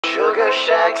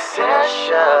Sugarshack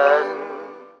session.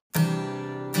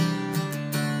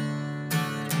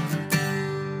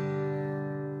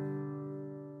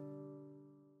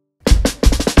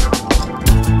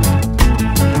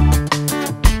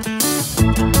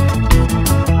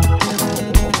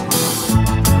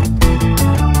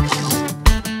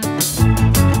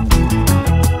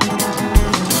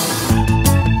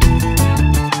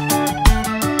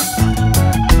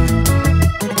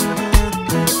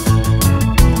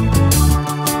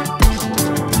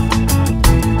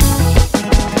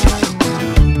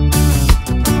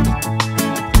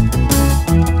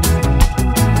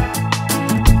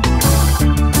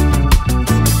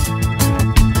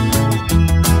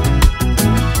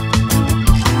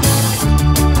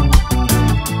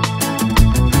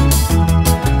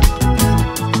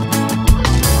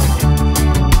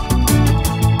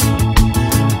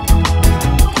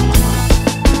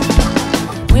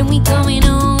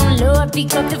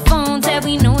 Pick up the phone, said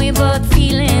we know we both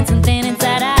feeling something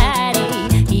inside our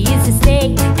body. He used to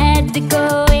stay, had to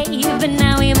go away, but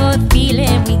now we both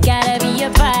feeling we gotta be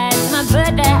apart. It's my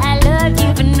birthday.